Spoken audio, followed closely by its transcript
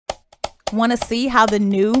Want to see how the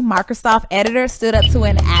new Microsoft Editor stood up to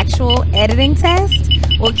an actual editing test?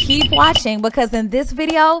 Well, keep watching, because in this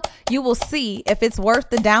video, you will see if it's worth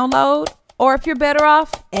the download or if you're better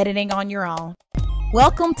off editing on your own.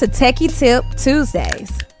 Welcome to Techie Tip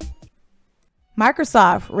Tuesdays.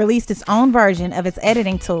 Microsoft released its own version of its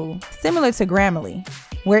editing tool, similar to Grammarly,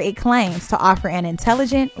 where it claims to offer an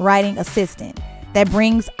intelligent writing assistant that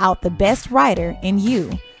brings out the best writer in you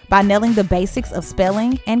by nailing the basics of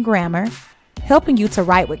spelling and grammar, helping you to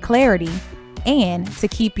write with clarity, and to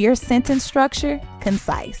keep your sentence structure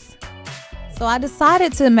concise. So I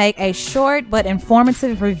decided to make a short but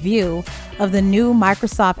informative review of the new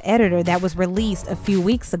Microsoft Editor that was released a few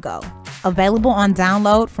weeks ago. Available on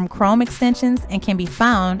download from Chrome extensions and can be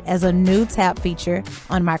found as a new tab feature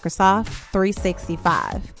on Microsoft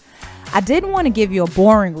 365. I didn't want to give you a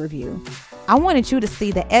boring review. I wanted you to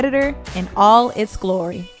see the editor in all its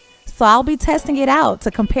glory. So I'll be testing it out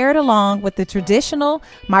to compare it along with the traditional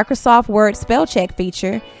Microsoft Word spell check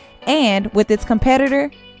feature and with its competitor,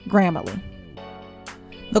 Grammarly.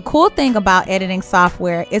 The cool thing about editing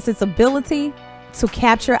software is its ability to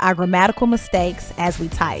capture our grammatical mistakes as we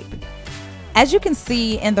type. As you can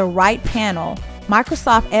see in the right panel,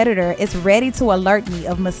 Microsoft Editor is ready to alert me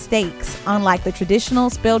of mistakes, unlike the traditional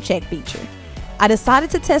spell check feature. I decided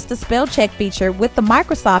to test the spell check feature with the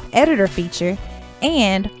Microsoft Editor feature,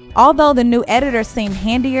 and although the new editor seemed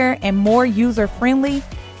handier and more user-friendly,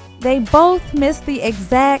 they both missed the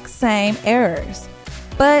exact same errors.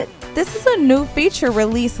 But this is a new feature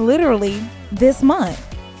released literally this month.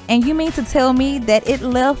 And you mean to tell me that it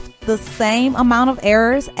left the same amount of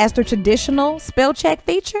errors as the traditional spell check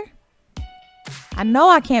feature? I know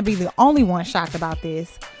I can't be the only one shocked about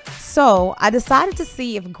this. So I decided to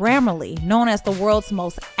see if Grammarly, known as the world's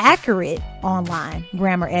most accurate online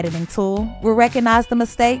grammar editing tool, will recognize the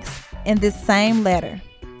mistakes in this same letter.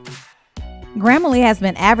 Grammarly has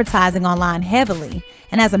been advertising online heavily,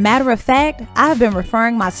 and as a matter of fact, I've been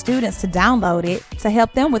referring my students to download it to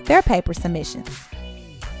help them with their paper submissions.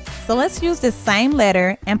 So let's use this same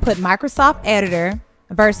letter and put Microsoft Editor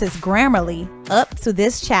versus Grammarly up to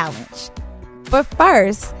this challenge. But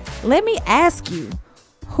first, let me ask you,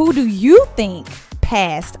 who do you think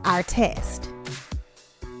passed our test?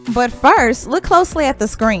 But first, look closely at the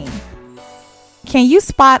screen. Can you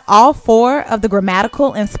spot all 4 of the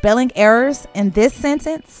grammatical and spelling errors in this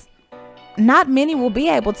sentence? Not many will be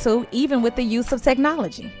able to, even with the use of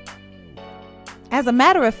technology. As a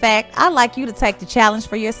matter of fact, I'd like you to take the challenge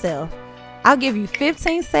for yourself. I'll give you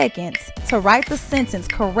 15 seconds to write the sentence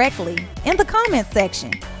correctly in the comment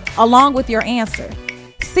section, along with your answer.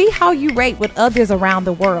 See how you rate with others around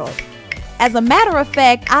the world. As a matter of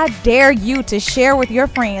fact, I dare you to share with your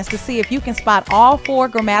friends to see if you can spot all 4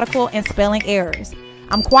 grammatical and spelling errors.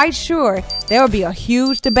 I'm quite sure there will be a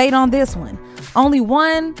huge debate on this one. Only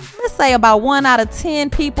let's say about 1 out of 10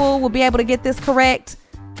 people will be able to get this correct.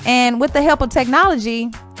 And with the help of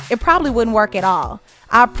technology, it probably wouldn't work at all.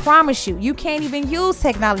 I promise you, you can't even use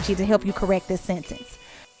technology to help you correct this sentence.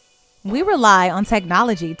 We rely on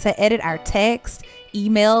technology to edit our text,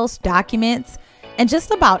 emails, documents, and just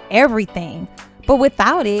about everything. But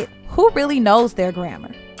without it, who really knows their grammar?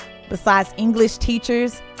 Besides English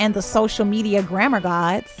teachers and the social media grammar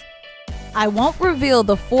gods. I won't reveal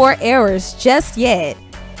the 4 errors just yet,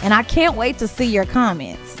 and I can't wait to see your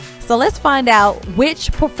comments. So let's find out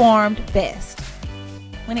which performed best.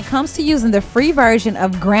 When it comes to using the free version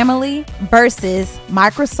of Grammarly versus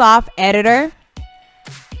Microsoft Editor,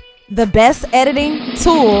 the best editing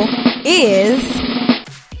tool is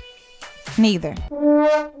neither.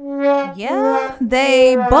 Yeah,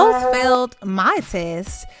 they both failed my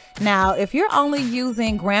test. Now, if you're only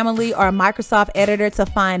using Grammarly or Microsoft Editor to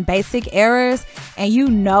find basic errors, and you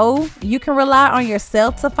know you can rely on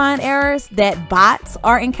yourself to find errors that bots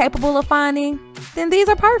are incapable of finding, then these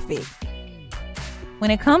are perfect. When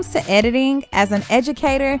it comes to editing, as an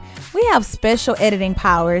educator, we have special editing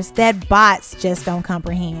powers that bots just don't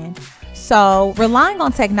comprehend. So relying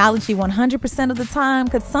on technology 100% of the time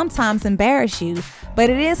could sometimes embarrass you, but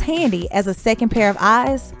it is handy as a second pair of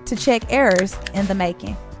eyes to check errors in the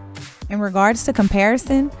making. In regards to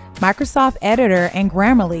comparison, Microsoft Editor and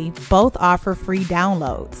Grammarly both offer free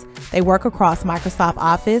downloads. They work across Microsoft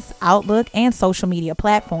Office, Outlook, and social media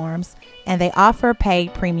platforms, and they offer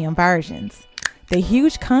paid premium versions. The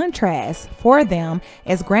huge contrast for them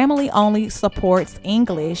is Grammarly only supports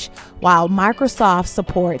English, while Microsoft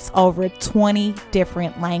supports over 20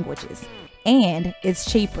 different languages, and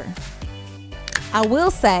it's cheaper. I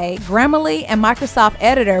will say Grammarly and Microsoft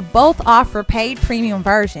Editor both offer paid premium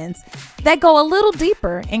versions that go a little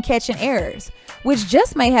deeper in catching errors, which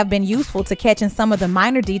just may have been useful to catching some of the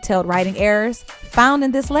minor detailed writing errors found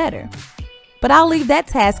in this letter. But I'll leave that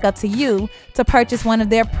task up to you to purchase one of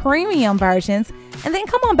their premium versions and then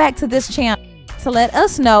come on back to this channel to let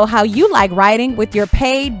us know how you like writing with your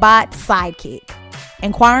paid bot sidekick.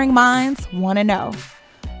 Inquiring minds want to know.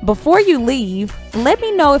 Before you leave, let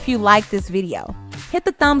me know if you like this video. Hit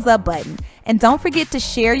the thumbs up button and don't forget to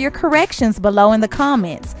share your corrections below in the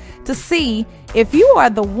comments to see if you are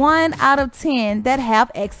the 1 out of 10 that have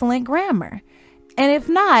excellent grammar. And if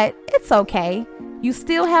not, it's okay. You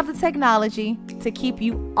still have the technology to keep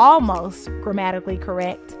you almost grammatically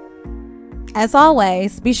correct. As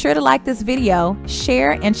always, be sure to like this video,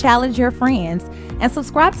 share and challenge your friends, and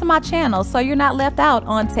subscribe to my channel so you're not left out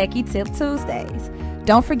on Techie Tip Tuesdays.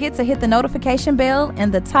 Don't forget to hit the notification bell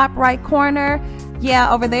in the top right corner.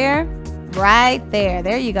 Yeah, over there. Right there.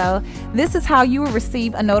 There you go. This is how you will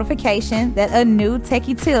receive a notification that a new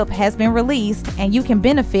techie tip has been released, and you can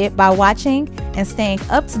benefit by watching and staying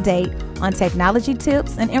up to date on technology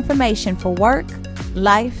tips and information for work,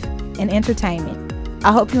 life, and entertainment.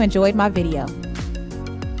 I hope you enjoyed my video.